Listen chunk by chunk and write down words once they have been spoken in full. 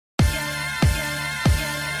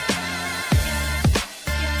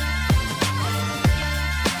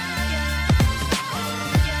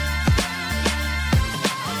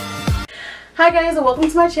Hi guys, and welcome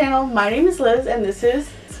to my channel. My name is Liz and this is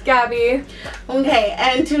Gabby. Okay,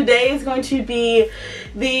 and today is going to be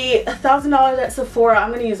the $1,000 at Sephora. I'm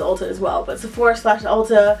going to use Ulta as well, but Sephora /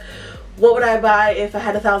 Ulta. What would I buy if I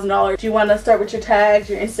had $1,000? Do you want to start with your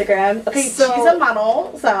tags, your Instagram? Okay, so she's a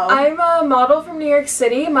model, so. I'm a model from New York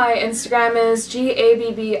City. My Instagram is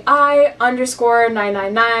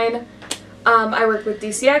GABBI_999. I work with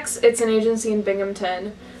DCX. It's an agency in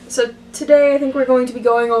Binghamton. So today I think we're going to be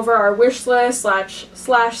going over our wish list slash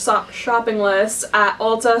shopping list at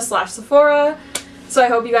Ulta / Sephora. So I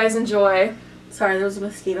hope you guys enjoy. Sorry, there was a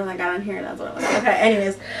mosquito that got in here and that's what it was. Okay,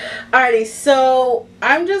 anyways. Alrighty, so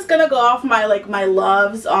I'm just gonna go off my my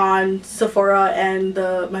loves on Sephora and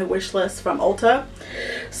my wish list from Ulta.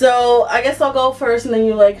 So I guess I'll go first and then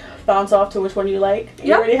you bounce off to which one you like.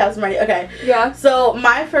 You already have some ready. Okay. Yeah. So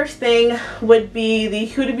my first thing would be the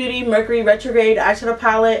Huda Beauty Mercury Retrograde eyeshadow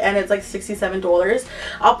palette, and it's like $67.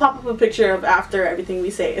 I'll pop up a picture of after everything we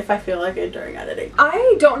say if I feel like it during editing.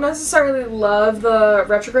 I don't necessarily love the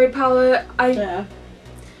Retrograde palette. I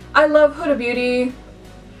love Huda Beauty,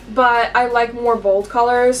 but I like more bold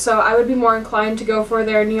colors, so I would be more inclined to go for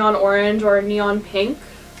their neon orange or neon pink.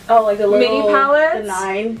 Oh, like a little mini palette, the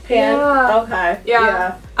 9 pan. Yeah. Okay.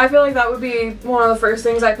 Yeah. I feel like that would be one of the first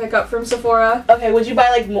things I pick up from Sephora. Okay. Would you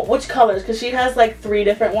buy which colors? Because she has 3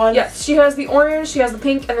 different ones. Yes. She has the orange, she has the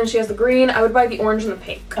pink, and then she has the green. I would buy the orange and the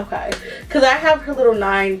pink. Okay. Because I have her little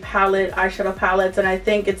 9 eyeshadow palettes, and I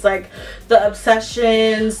think it's the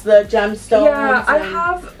Obsessions, the Gemstones. Yeah. I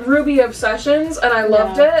have Ruby Obsessions, and I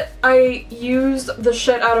loved it. I used the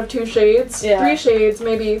shit out of 2 shades, 3 shades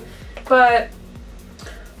maybe, but.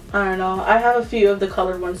 I don't know. I have a few of the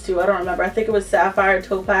colored ones too. I don't remember. I think it was Sapphire,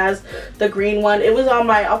 Topaz, the green one. It was on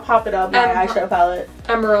my, I'll pop it up, my eyeshadow palette.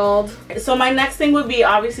 Emerald. So my next thing would be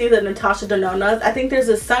obviously the Natasha Denona's. I think there's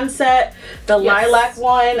a Sunset, the Lilac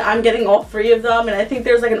one. I'm getting all 3 of them. And I think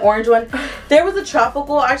there's an orange one. There was a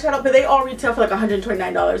tropical eyeshadow, but they all retail for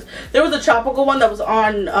 $129. There was a tropical one that was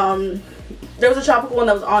on,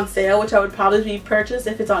 sale, which I would probably purchase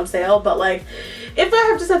if it's on sale. But if I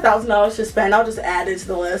have just $1,000 to spend, I'll just add it to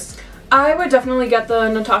the list. I would definitely get the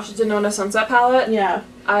Natasha Denona Sunset palette. Yeah.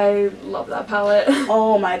 I love that palette.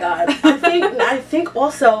 Oh my god. I think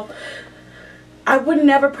also I would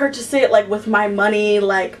never purchase it with my money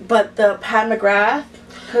but the Pat McGrath,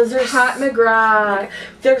 because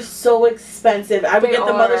they're so expensive. I would get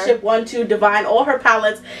the Mothership 1, 2, Divine, all her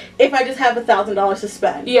palettes if I just have $1,000 to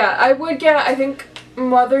spend. Yeah, I would get, I think,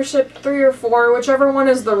 Mothership 3 or 4, whichever one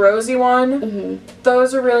is the rosy one.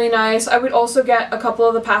 Those are really nice. I would also get a couple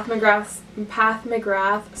of the Pat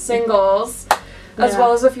McGrath singles, as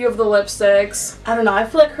well as a few of the lipsticks. I don't know. I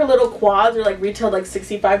feel like her little quads are retailed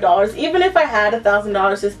 $65. Even if I had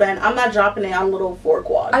 $1,000 to spend, I'm not dropping it on little 4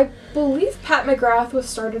 quads. I believe Pat McGrath was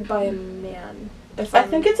started by a man. I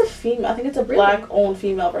think it's a female. I think it's a black-owned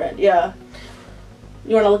female brand. Yeah.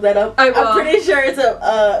 You want to look that up? I will. I'm pretty sure it's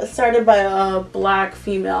started by a black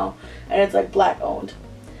female, and it's black-owned.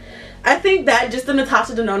 I think that just the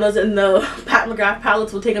Natasha Denona's and the Pat McGrath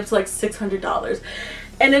palettes will take up to $600.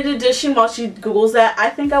 And in addition, while she Googles that, I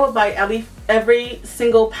think I would buy every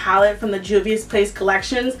single palette from the Juvia's Place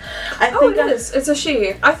collections. It is. It's a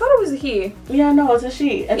she. I thought it was a he. Yeah, no, it's a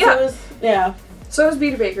she. And so is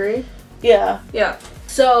Beauty Bakery. Yeah. Yeah.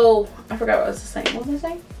 So, I forgot what I was saying. What was I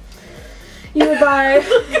saying? You would buy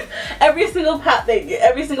every single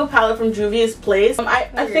palette from Juvia's Place.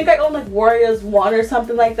 I think I own Warriors 1 or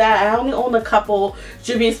something like that. I only own a couple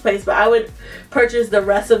Juvia's Place, but I would purchase the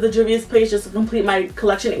rest of the Juvia's Place just to complete my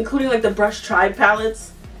collection, including the Brush Tribe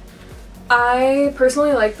palettes. I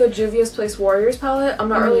personally like the Juvia's Place Warriors palette. I'm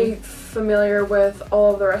not really familiar with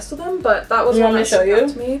all of the rest of them, but that was one that stuck out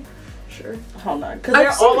to me. Sure. Hold on, because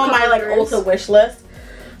they're all on my Ulta wish list.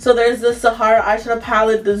 So there's the Sahara eyeshadow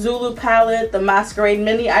palette, the Zulu palette, the Masquerade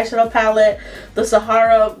Mini eyeshadow palette, the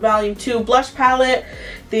Sahara Volume 2 blush palette,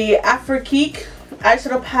 the Afrique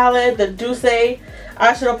eyeshadow palette, the Douce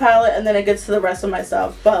eyeshadow palette, and then it gets to the rest of my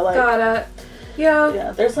stuff. But got it. Yeah.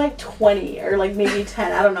 Yeah, there's 20 or maybe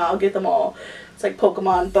 10. I don't know. I'll get them all. It's like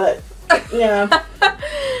Pokemon, but yeah.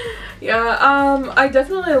 Yeah, I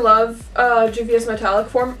definitely love Juvia's Metallic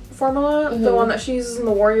formula, the one that she uses in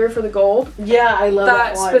the Warrior for the gold. Yeah, I love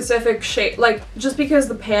that one. Specific shade, just because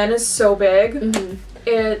the pan is so big,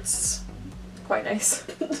 it's quite nice.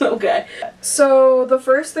 Okay. So the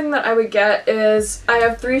first thing that I would get is, I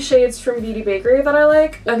have 3 shades from Beauty Bakery that I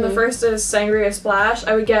like, and the first is Sangria Splash.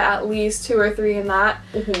 I would get at least 2 or 3 in that,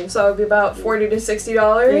 so it would be about $40 to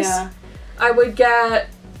 $60. Yeah. I would get,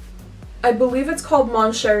 I believe it's called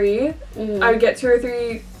Mon Cherie. I would get 2 or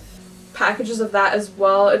 3 packages of that as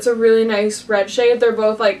well. It's a really nice red shade. They're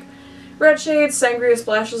both red shades. Sangria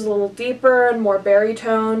Splash is a little deeper and more berry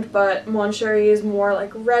toned, but Mon Cherie is more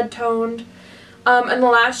like red toned. And the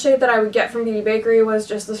last shade that I would get from Beauty Bakery was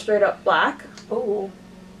just the straight up black. Oh.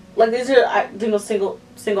 Like these are single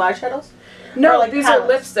eyeshadows? No, like these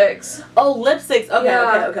palettes? are lipsticks. Oh, lipsticks. Okay,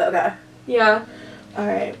 Yeah. okay. Yeah.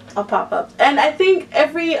 Alright, I'll pop up. And I think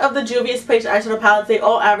every of the Juvia's Place eyeshadow palettes, they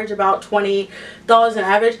all average about $20 an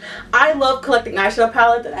average. I love collecting eyeshadow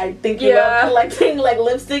palettes, and I think you love collecting like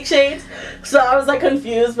lipstick shades. So I was like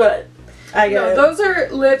confused, but I get it. Those are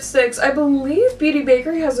lipsticks. I believe Beauty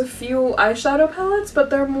Bakery has a few eyeshadow palettes, but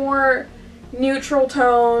they're more neutral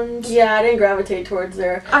toned. Yeah, I didn't gravitate towards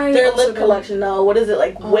their lip collection though. What is it,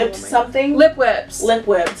 like whipped something? Lip whips. Lip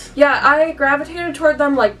whipped. Yeah, I gravitated toward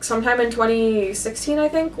them like sometime in 2016, I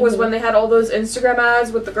think, was when they had all those Instagram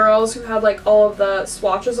ads with the girls who had like all of the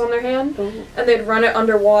swatches on their hand, and they'd run it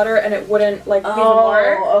underwater and it wouldn't like leave a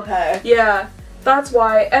mark. Oh, okay. Yeah, that's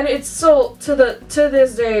why, and it's still to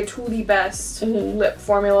this day the best lip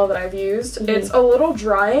formula that I've used. It's a little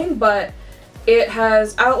drying, but it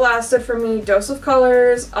has outlasted for me Dose of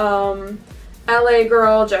Colors, LA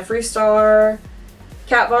Girl, Jeffree Star,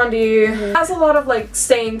 Kat Von D. Has a lot of like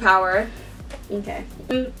staying power. Okay.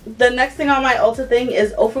 The next thing on my Ulta thing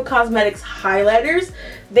is Ofra Cosmetics highlighters.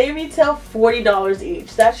 They retail $40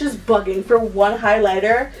 each. That's just bugging for one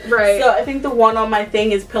highlighter. Right. So I think the one on my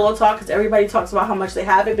thing is Pillow Talk, because everybody talks about how much they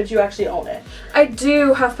have it, but you actually own it. I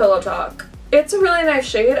do have Pillow Talk. It's a really nice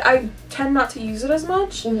shade. I tend not to use it as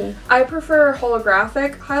much. I prefer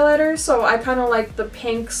holographic highlighters, so I kind of like the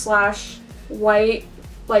pink / white,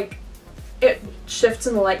 like it shifts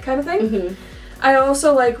in the light kind of thing. I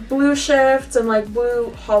also like blue shifts and like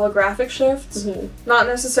blue holographic shifts. Not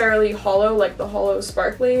necessarily hollow, like the hollow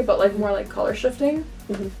sparkly, but like more like color shifting.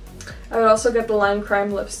 I would also get the Lime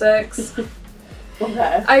Crime lipsticks.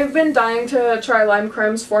 Okay. I've been dying to try Lime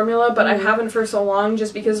Crime's formula, but I haven't for so long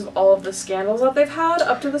just because of all of the scandals that they've had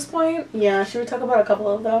up to this point. Yeah, should we talk about a couple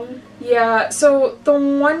of them? Yeah, so the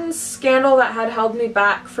one scandal that had held me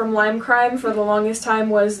back from Lime Crime for the longest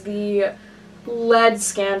time was the lead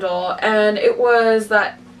scandal, and it was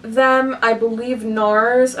that I believe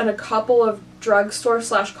NARS and a couple of drugstore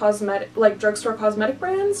cosmetic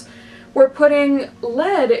brands were putting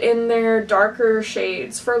lead in their darker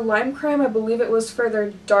shades. For Lime Crime, I believe it was for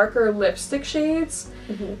their darker lipstick shades,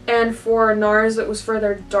 and for NARS it was for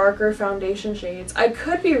their darker foundation shades. I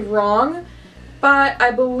could be wrong, but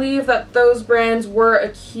I believe that those brands were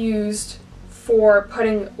accused for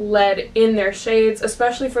putting lead in their shades,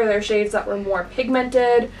 especially for their shades that were more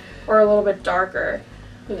pigmented or a little bit darker.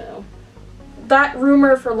 No. That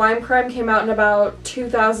rumor for Lime Crime came out in about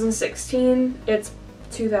 2016. It's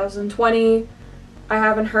 2020. I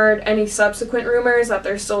haven't heard any subsequent rumors that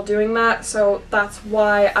they're still doing that, so that's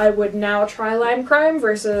why I would now try Lime Crime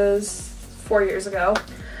versus 4 years ago.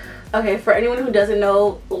 Okay, for anyone who doesn't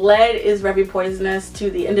know, lead is very poisonous to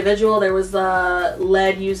the individual. There was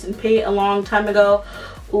lead used in paint a long time ago.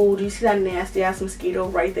 Ooh, do you see that nasty ass mosquito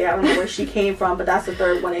right there? I don't know where she came from, but that's the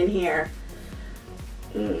third one in here.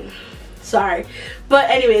 Sorry. But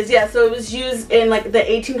anyways, yeah, so it was used in like the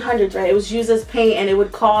 1800s, right? It was used as paint, and it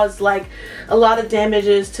would cause like a lot of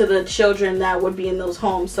damages to the children that would be in those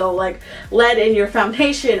homes. So like lead in your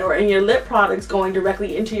foundation or in your lip products going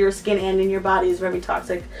directly into your skin and in your body is very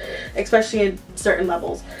toxic, especially in certain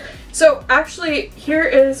levels. So actually, here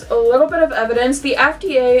is a little bit of evidence. The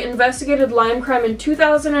FDA investigated Lime Crime in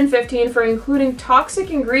 2015 for including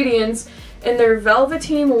toxic ingredients in their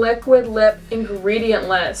Velveteen liquid lip ingredient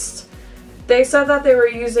list. They said that they were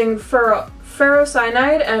using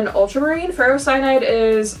ferrocyanide and ultramarine. Ferrocyanide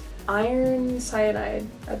is iron cyanide,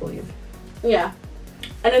 I believe. Yeah.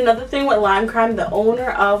 And another thing with Lime Crime, the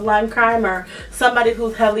owner of Lime Crime, or somebody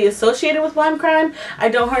who's heavily associated with Lime Crime, I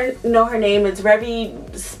don't know her name. It's very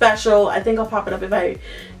special. I think I'll pop it up if I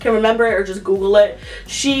can remember it, or just Google it.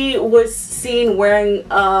 She was seen wearing,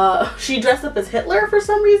 she dressed up as Hitler for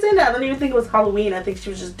some reason. I don't even think it was Halloween. I think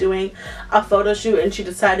she was just doing a photo shoot and she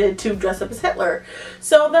decided to dress up as Hitler.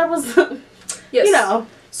 So that was, yes. You know.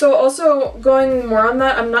 So also, going more on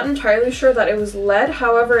that, I'm not entirely sure that it was lead.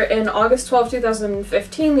 However, in August 12,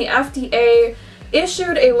 2015, the FDA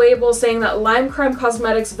issued a label saying that Lime Crime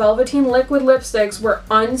Cosmetics Velveteen liquid lipsticks were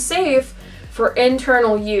unsafe for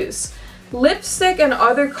internal use. Lipstick and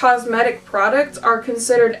other cosmetic products are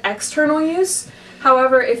considered external use.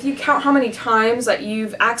 However, if you count how many times that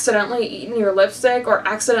you've accidentally eaten your lipstick or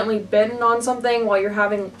accidentally bitten on something while you're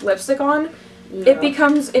having lipstick on, it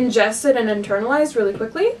becomes ingested and internalized really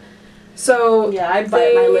quickly. So yeah, I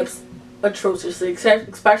bite my lips atrociously,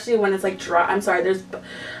 especially when it's like dry. I'm sorry, there's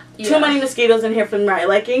too many mosquitoes in here for my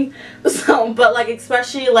liking. So, but like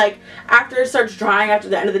especially like after it starts drying after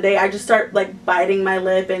the end of the day, I just start like biting my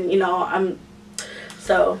lip, and you know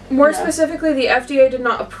more specifically, the FDA did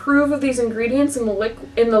not approve of these ingredients in the liquid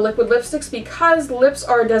lipsticks because lips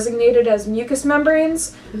are designated as mucous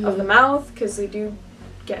membranes of the mouth, because they do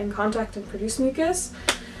get in contact and produce mucus.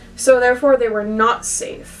 So therefore, they were not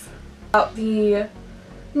safe. About the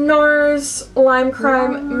NARS, Lime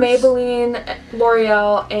Crime, Maybelline,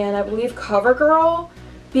 L'Oreal, and I believe CoverGirl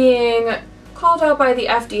being called out by the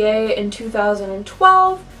FDA in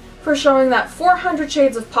 2012 for showing that 400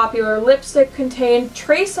 shades of popular lipstick contained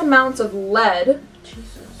trace amounts of lead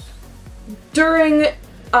during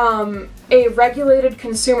a regulated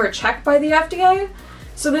consumer check by the FDA.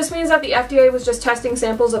 So this means that the FDA was just testing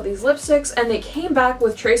samples of these lipsticks and they came back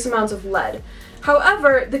with trace amounts of lead.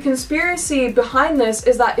 However, the conspiracy behind this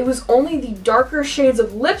is that it was only the darker shades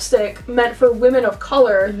of lipstick meant for women of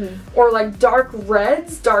color, or like dark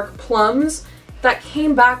reds, dark plums, that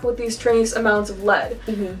came back with these trace amounts of lead.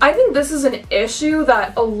 I think this is an issue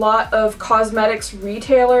that a lot of cosmetics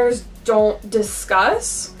retailers don't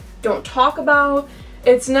discuss, don't talk about.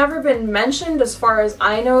 It's never been mentioned as far as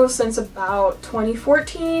I know since about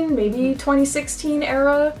 2014, maybe 2016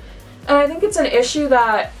 era. And I think it's an issue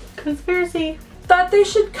that that they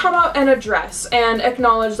should come out and address and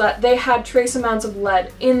acknowledge that they had trace amounts of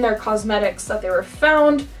lead in their cosmetics, that they were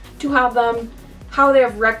found to have them, how they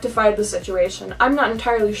have rectified the situation. I'm not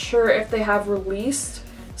entirely sure if they have released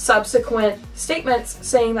subsequent statements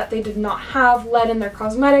saying that they did not have lead in their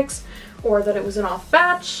cosmetics, or that it was an off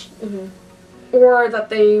batch, or that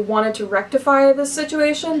they wanted to rectify this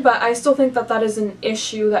situation, but I still think that that is an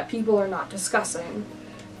issue that people are not discussing.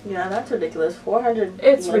 Yeah, that's ridiculous. 400.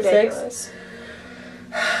 It's ridiculous.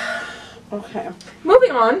 Okay.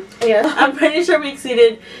 Moving on. Yeah, I'm pretty sure we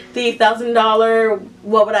exceeded the $1,000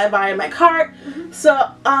 what would I buy in my cart. So,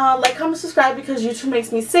 like, comment, subscribe, because YouTube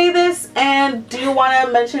makes me say this. And do you want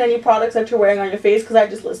to mention any products that you're wearing on your face? Because I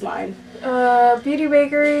just list mine. Beauty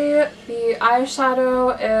Bakery. The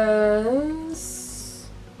eyeshadow is...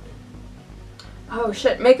 oh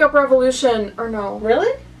shit, Makeup Revolution. Or no.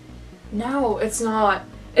 Really? No, it's not.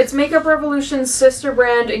 It's Makeup Revolution's sister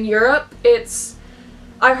brand in Europe. It's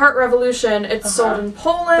I Heart Revolution. It's sold in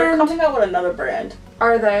Poland. They're coming out with another brand.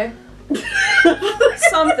 Are they?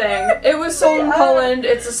 Something. It was sold in Poland.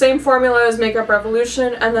 It's the same formula as Makeup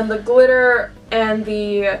Revolution, and then the glitter and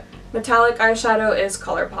the metallic eyeshadow is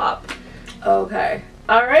ColourPop. Okay.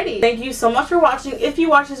 Alrighty. Thank you so much for watching. If you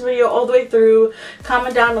watch this video all the way through,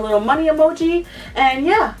 comment down a little money emoji. And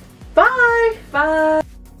yeah, bye! Bye!